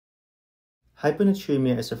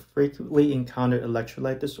Hyponatremia is a frequently encountered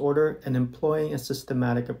electrolyte disorder, and employing a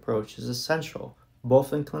systematic approach is essential,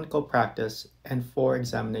 both in clinical practice and for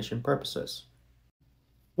examination purposes.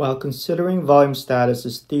 While considering volume status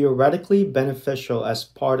is theoretically beneficial as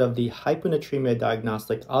part of the hyponatremia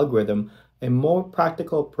diagnostic algorithm, a more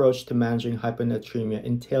practical approach to managing hyponatremia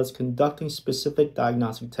entails conducting specific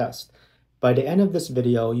diagnostic tests. By the end of this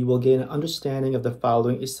video, you will gain an understanding of the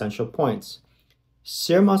following essential points.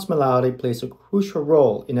 Serum osmolality plays a crucial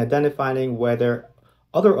role in identifying whether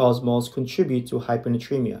other osmoles contribute to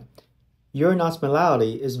hyponatremia. Urine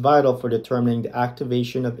osmolality is vital for determining the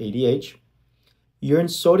activation of ADH. Urine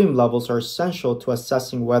sodium levels are essential to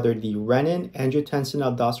assessing whether the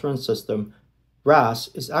renin-angiotensin-aldosterone system, RAS,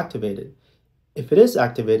 is activated. If it is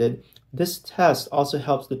activated, this test also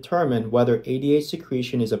helps determine whether ADH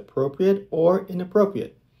secretion is appropriate or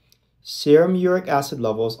inappropriate. Serum uric acid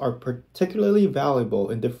levels are particularly valuable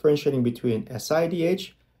in differentiating between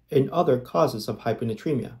SIADH and other causes of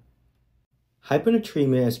hyponatremia.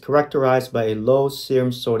 Hyponatremia is characterized by a low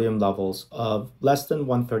serum sodium levels of less than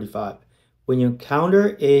 135. When you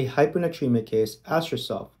encounter a hyponatremia case, ask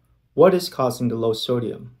yourself, what is causing the low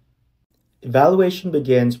sodium? Evaluation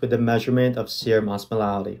begins with the measurement of serum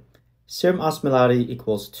osmolality. Serum osmolality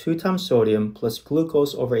equals 2 times sodium plus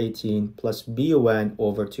glucose over 18 plus BUN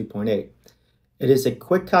over 2.8. It is a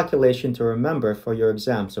quick calculation to remember for your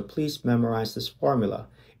exam, so please memorize this formula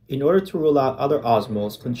in order to rule out other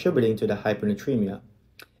osmoles contributing to the hyponatremia.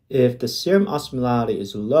 If the serum osmolality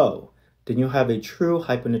is low, then you have a true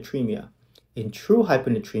hyponatremia. In true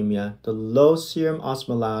hyponatremia, the low serum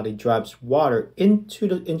osmolality drives water into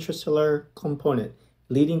the intracellular component,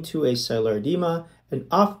 leading to a cellular edema and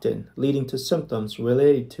often leading to symptoms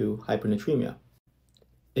related to hyponatremia.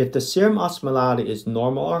 If the serum osmolality is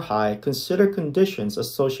normal or high, consider conditions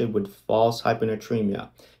associated with false hyponatremia.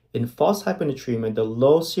 In false hyponatremia, the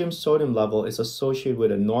low serum sodium level is associated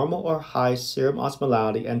with a normal or high serum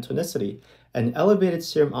osmolality and tonicity. An elevated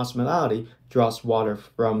serum osmolality draws water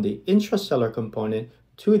from the intracellular component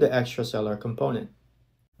to the extracellular component.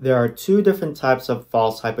 There are two different types of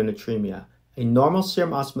false hyponatremia. A normal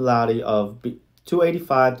serum osmolality of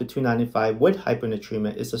 285 to 295 with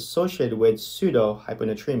hyponatremia is associated with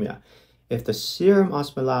pseudo-hyponatremia. If the serum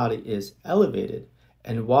osmolality is elevated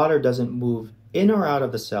and water doesn't move in or out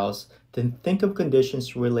of the cells, then think of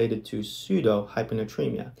conditions related to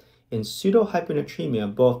pseudo-hyponatremia. In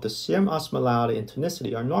pseudo-hyponatremia, both the serum osmolality and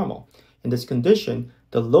tonicity are normal. In this condition,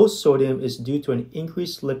 the low sodium is due to an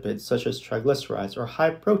increased lipids such as triglycerides or high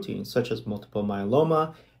protein such as multiple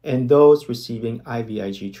myeloma and those receiving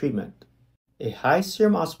IVIG treatment. A high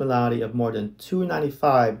serum osmolality of more than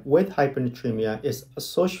 295 with hyponatremia is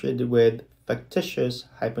associated with factitious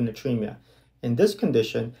hyponatremia. In this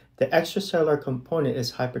condition, the extracellular component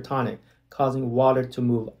is hypertonic, causing water to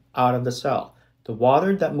move out of the cell. The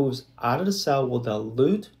water that moves out of the cell will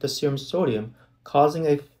dilute the serum sodium, causing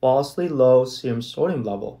a falsely low serum sodium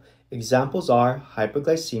level. Examples are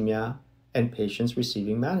hyperglycemia and patients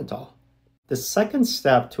receiving mannitol. The second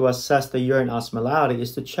step to assess the urine osmolality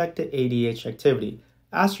is to check the ADH activity.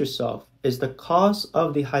 Ask yourself, is the cause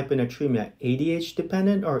of the hyponatremia ADH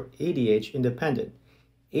dependent or ADH independent?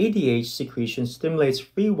 ADH secretion stimulates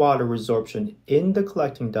free water resorption in the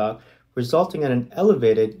collecting duct, resulting in an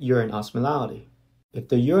elevated urine osmolality. If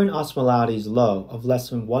the urine osmolality is low, of less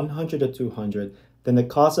than 100 to 200, then the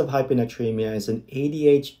cause of hyponatremia is an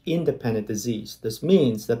ADH-independent disease. This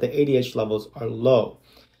means that the ADH levels are low.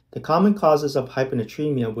 The common causes of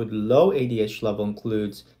hyponatremia with low ADH level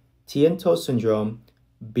includes T-and-Toe syndrome,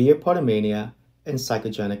 beer potomania, and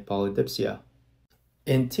psychogenic polydipsia.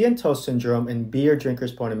 In T-and-Toe syndrome and beer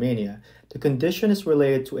drinkers potomania, the condition is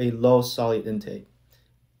related to a low solute intake,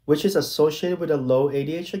 which is associated with a low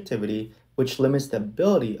ADH activity, which limits the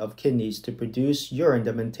ability of kidneys to produce urine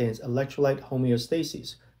that maintains electrolyte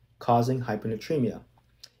homeostasis, causing hyponatremia.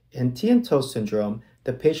 In T-and-Toe syndrome,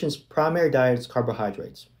 the patient's primary diet is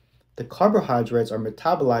carbohydrates. The carbohydrates are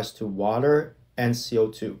metabolized to water and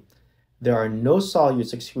CO2. There are no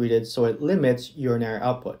solutes excreted, so it limits urinary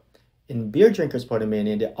output. In beer drinkers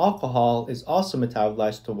potomania, the alcohol is also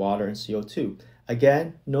metabolized to water and CO2.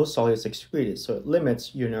 Again, no solutes excreted, so it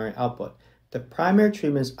limits urinary output. The primary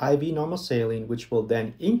treatment is IV normal saline, which will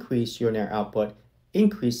then increase urinary output,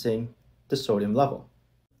 increasing the sodium level.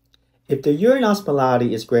 If the urine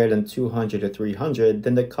osmolality is greater than 200 to 300,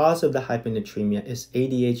 then the cause of the hyponatremia is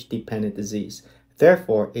ADH-dependent disease.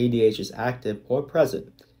 Therefore, ADH is active or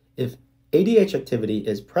present. If ADH activity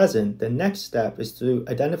is present, the next step is to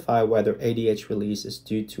identify whether ADH release is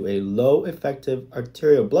due to a low effective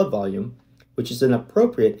arterial blood volume, which is an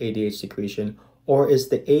appropriate ADH secretion, or is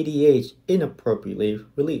the ADH inappropriately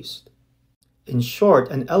released? In short,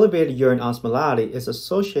 an elevated urine osmolality is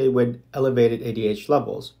associated with elevated ADH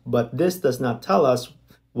levels, but this does not tell us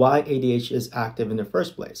why ADH is active in the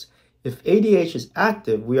first place. If ADH is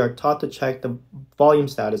active, we are taught to check the volume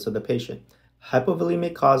status of the patient.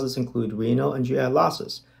 Hypovolemic causes include renal and GI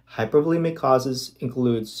losses. Hypervolemic causes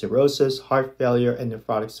include cirrhosis, heart failure, and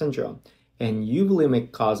nephrotic syndrome. And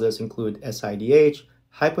euvolemic causes include SIDH,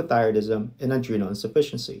 hypothyroidism, and adrenal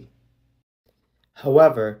insufficiency.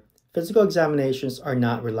 However, physical examinations are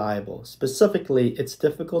not reliable. Specifically, it's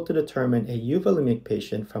difficult to determine a euvolemic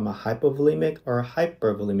patient from a hypovolemic or a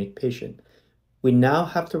hypervolemic patient. We now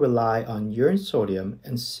have to rely on urine sodium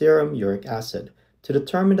and serum uric acid to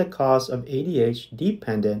determine the cause of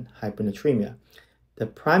ADH-dependent hyponatremia. The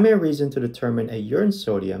primary reason to determine a urine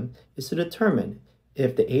sodium is to determine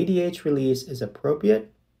if the ADH release is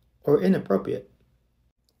appropriate or inappropriate.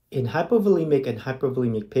 In hypovolemic and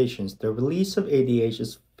hypervolemic patients, the release of ADH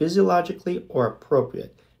is physiologically or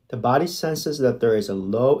appropriate. The body senses that there is a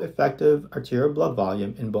low effective arterial blood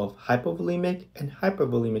volume in both hypovolemic and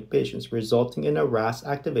hypervolemic patients, resulting in a RAS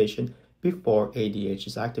activation before ADH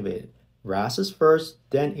is activated. RAS is first,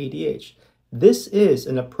 then ADH. This is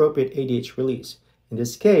an appropriate ADH release. In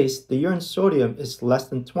this case, the urine sodium is less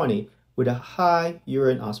than 20 with a high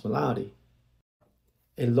urine osmolality.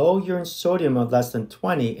 A low urine sodium of less than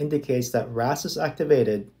 20 indicates that RAS is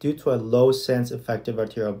activated due to a low sense effective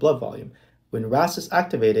arterial blood volume. When RAS is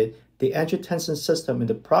activated, the angiotensin system in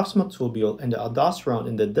the proximal tubule and the aldosterone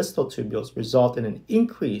in the distal tubules result in an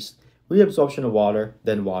increased reabsorption of water,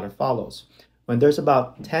 then water follows. When there's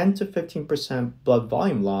about 10 to 15% blood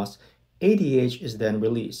volume loss, ADH is then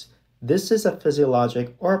released. This is a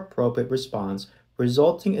physiologic or appropriate response,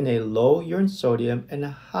 resulting in a low urine sodium and a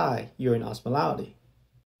high urine osmolality.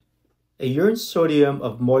 A urine sodium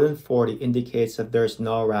of more than 40 indicates that there is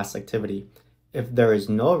no RAS activity. If there is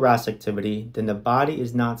no RAS activity, then the body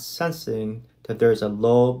is not sensing that there is a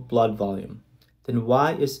low blood volume. Then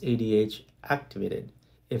why is ADH activated?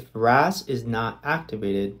 If RAS is not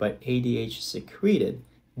activated but ADH is secreted,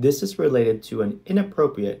 this is related to an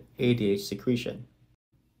inappropriate ADH secretion.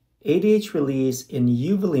 ADH release in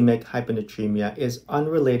euvolemic hyponatremia is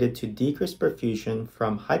unrelated to decreased perfusion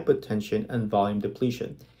from hypotension and volume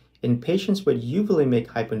depletion. In patients with euvolemic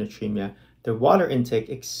hyponatremia, the water intake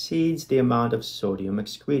exceeds the amount of sodium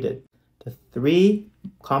excreted. The three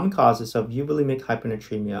common causes of euvolemic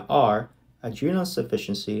hyponatremia are adrenal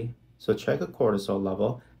insufficiency, so check a cortisol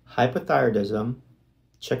level, hypothyroidism,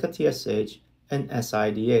 check a TSH, and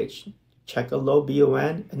SIDH, check a low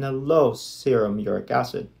BUN and a low serum uric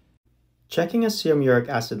acid. Checking a serum uric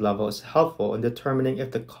acid level is helpful in determining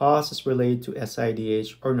if the cause is related to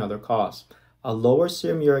SIDH or another cause. A lower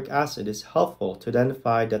serum uric acid is helpful to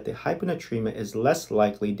identify that the hyponatremia is less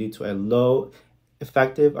likely due to a low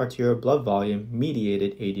effective arterial blood volume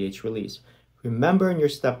mediated ADH release. Remember in your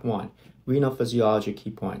step 1, renal physiology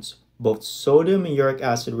key points. Both sodium and uric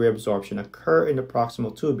acid reabsorption occur in the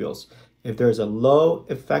proximal tubules. If there is a low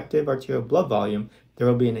effective arterial blood volume, there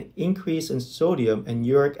will be an increase in sodium and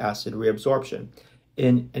uric acid reabsorption.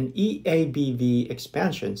 In an EABV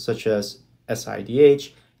expansion, such as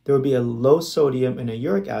SIDH, there will be a low sodium and a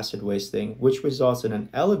uric acid wasting, which results in an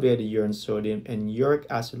elevated urine sodium and uric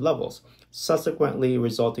acid levels, subsequently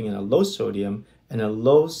resulting in a low sodium and a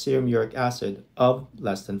low serum uric acid of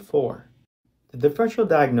less than 4. The differential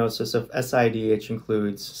diagnosis of SIDH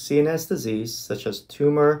includes CNS disease such as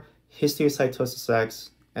tumor, histiocytosis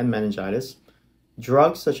X, and meningitis,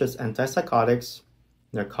 drugs such as antipsychotics,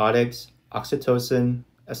 narcotics, oxytocin,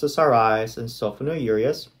 SSRIs, and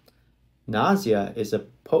sulfonylureas. Nausea is a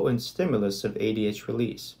potent stimulus of ADH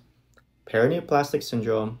release. Paraneoplastic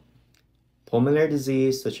syndrome, pulmonary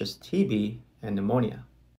disease such as TB, and pneumonia.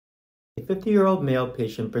 A 50-year-old male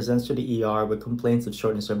patient presents to the ER with complaints of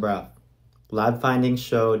shortness of breath. Lab findings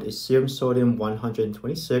showed a serum sodium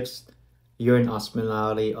 126, urine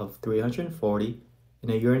osmolality of 340,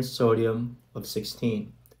 and a urine sodium of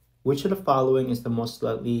 16. Which of the following is the most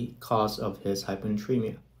likely cause of his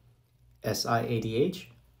hyponatremia? SIADH,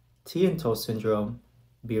 tea and toast syndrome,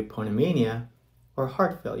 hyponatremia, or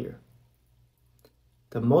heart failure?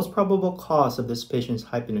 The most probable cause of this patient's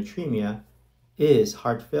hyponatremia is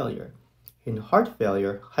heart failure. In heart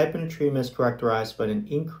failure, hyponatremia is characterized by an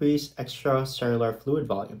increased extracellular fluid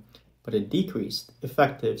volume, but a decreased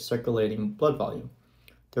effective circulating blood volume.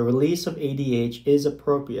 The release of ADH is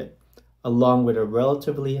appropriate, along with a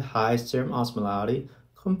relatively high serum osmolality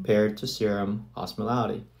compared to serum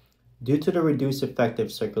osmolality. Due to the reduced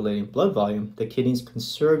effective circulating blood volume, the kidneys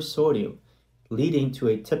conserve sodium, leading to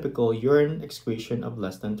a typical urine excretion of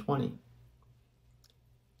less than 20.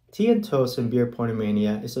 Tea and toast in beer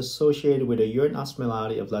portomania is associated with a urine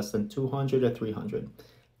osmolality of less than 200 or 300.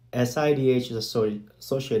 SIDH is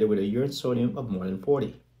associated with a urine sodium of more than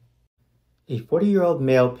 40. A 40-year-old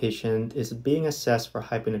male patient is being assessed for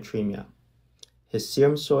hyponatremia. His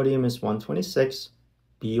serum sodium is 126,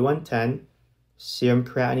 BUN 10, serum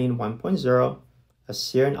creatinine 1.0, a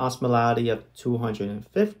serum osmolality of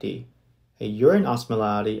 250, a urine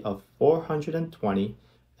osmolality of 420,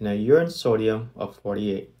 and a urine sodium of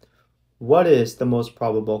 48. What is the most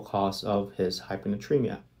probable cause of his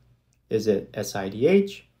hyponatremia? Is it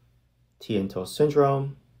SIDH, tea and toast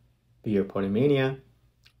syndrome, beer portomania,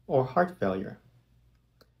 or heart failure?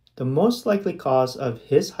 The most likely cause of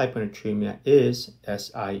his hyponatremia is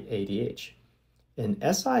SIADH. In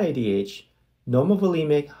SIADH,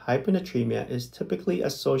 normovolemic hyponatremia is typically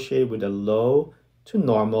associated with a low to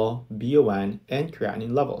normal BUN and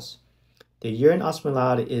creatinine levels. The urine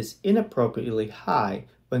osmolality is inappropriately high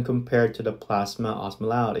when compared to the plasma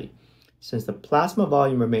osmolality. Since the plasma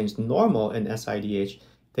volume remains normal in SIDH,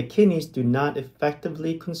 the kidneys do not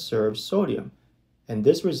effectively conserve sodium, and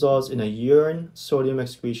this results in a urine sodium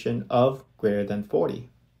excretion of greater than 40.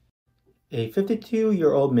 A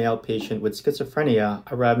 52-year-old male patient with schizophrenia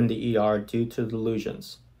arrived in the ER due to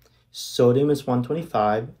delusions. Sodium is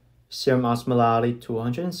 125, serum osmolality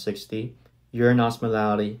 260, urine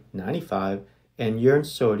osmolality 95, and urine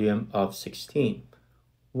sodium of 16.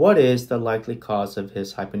 What is the likely cause of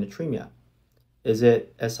his hyponatremia? Is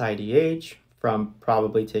it SIDH from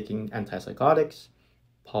probably taking antipsychotics,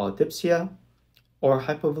 polydipsia, or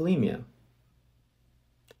hypovolemia?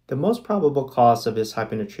 The most probable cause of his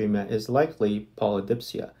hyponatremia is likely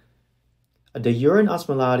polydipsia. The urine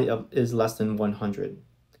osmolality is less than 100.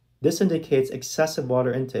 This indicates excessive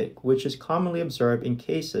water intake, which is commonly observed in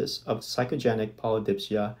cases of psychogenic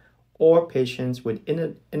polydipsia or patients with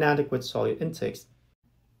inadequate solute intakes.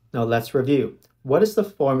 Now let's review. What is the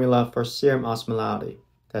formula for serum osmolality?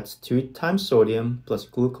 That's 2 times sodium plus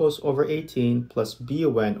glucose over 18 plus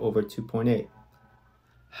BUN over 2.8.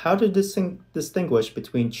 How to distinguish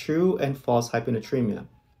between true and false hyponatremia?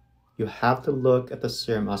 You have to look at the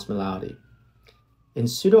serum osmolality. In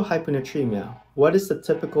pseudohyponatremia, what is the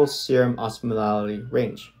typical serum osmolality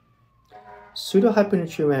range?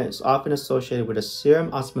 Pseudohyponatremia is often associated with a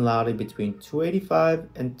serum osmolality between 285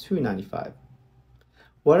 and 295.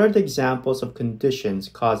 What are the examples of conditions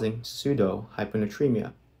causing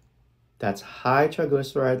pseudohyponatremia? That's high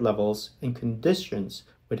triglyceride levels in conditions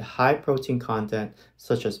with high protein content,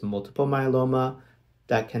 such as multiple myeloma,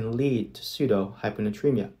 that can lead to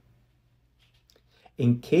pseudohyponatremia.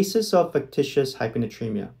 In cases of factitious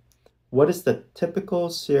hyponatremia, what is the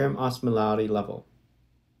typical serum osmolality level?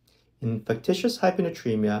 In factitious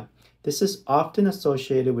hyponatremia, this is often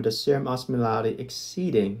associated with a serum osmolality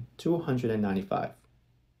exceeding 295.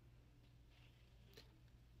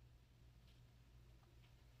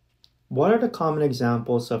 What are the common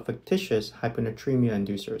examples of factitious hyponatremia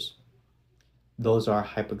inducers? Those are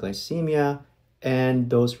hypoglycemia and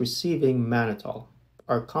those receiving mannitol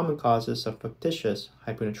are common causes of factitious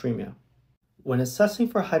hyponatremia. When assessing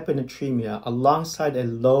for hyponatremia alongside a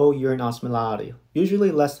low urine osmolality,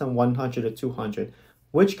 usually less than 100 or 200,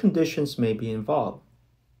 which conditions may be involved?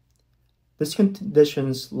 These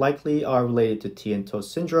conditions likely are related to tea and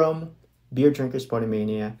toast syndrome, beer drinkers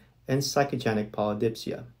portomania, and psychogenic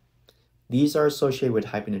polydipsia. These are associated with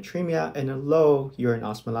hyponatremia and a low urine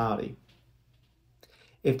osmolality.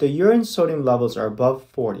 If the urine sodium levels are above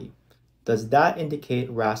 40, does that indicate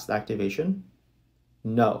RAS activation?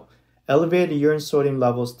 No. Elevated urine sodium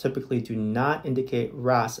levels typically do not indicate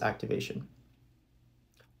RAS activation.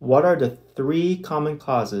 What are the 3 common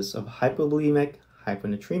causes of hypovolemic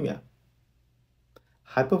hyponatremia?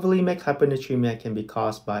 Hypovolemic hyponatremia can be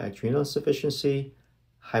caused by adrenal insufficiency,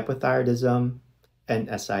 hypothyroidism, and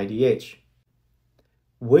SIDH.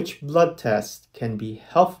 Which blood test can be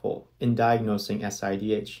helpful in diagnosing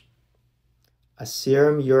SIDH? A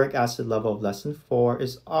serum uric acid level of less than 4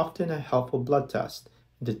 is often a helpful blood test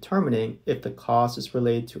in determining if the cause is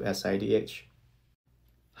related to SIDH.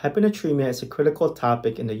 Hyponatremia is a critical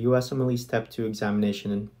topic in the USMLE Step 2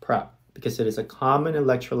 examination and prep because it is a common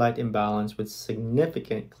electrolyte imbalance with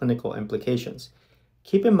significant clinical implications.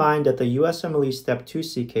 Keep in mind that the USMLE Step 2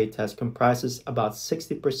 CK test comprises about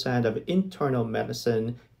 60% of internal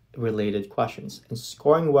medicine related questions, and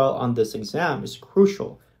scoring well on this exam is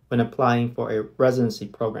crucial when applying for a residency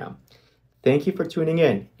program. Thank you for tuning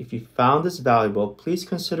in. If you found this valuable, please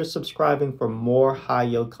consider subscribing for more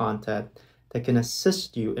high-yield content that can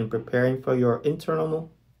assist you in preparing for your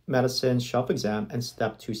internal medicine shelf exam and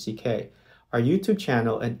Step 2 CK. Our YouTube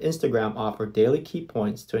channel and Instagram offer daily key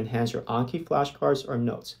points to enhance your Anki flashcards or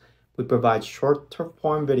notes. We provide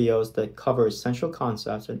short-form videos that cover essential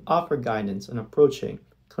concepts and offer guidance on approaching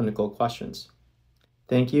clinical questions.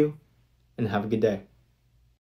 Thank you, and have a good day.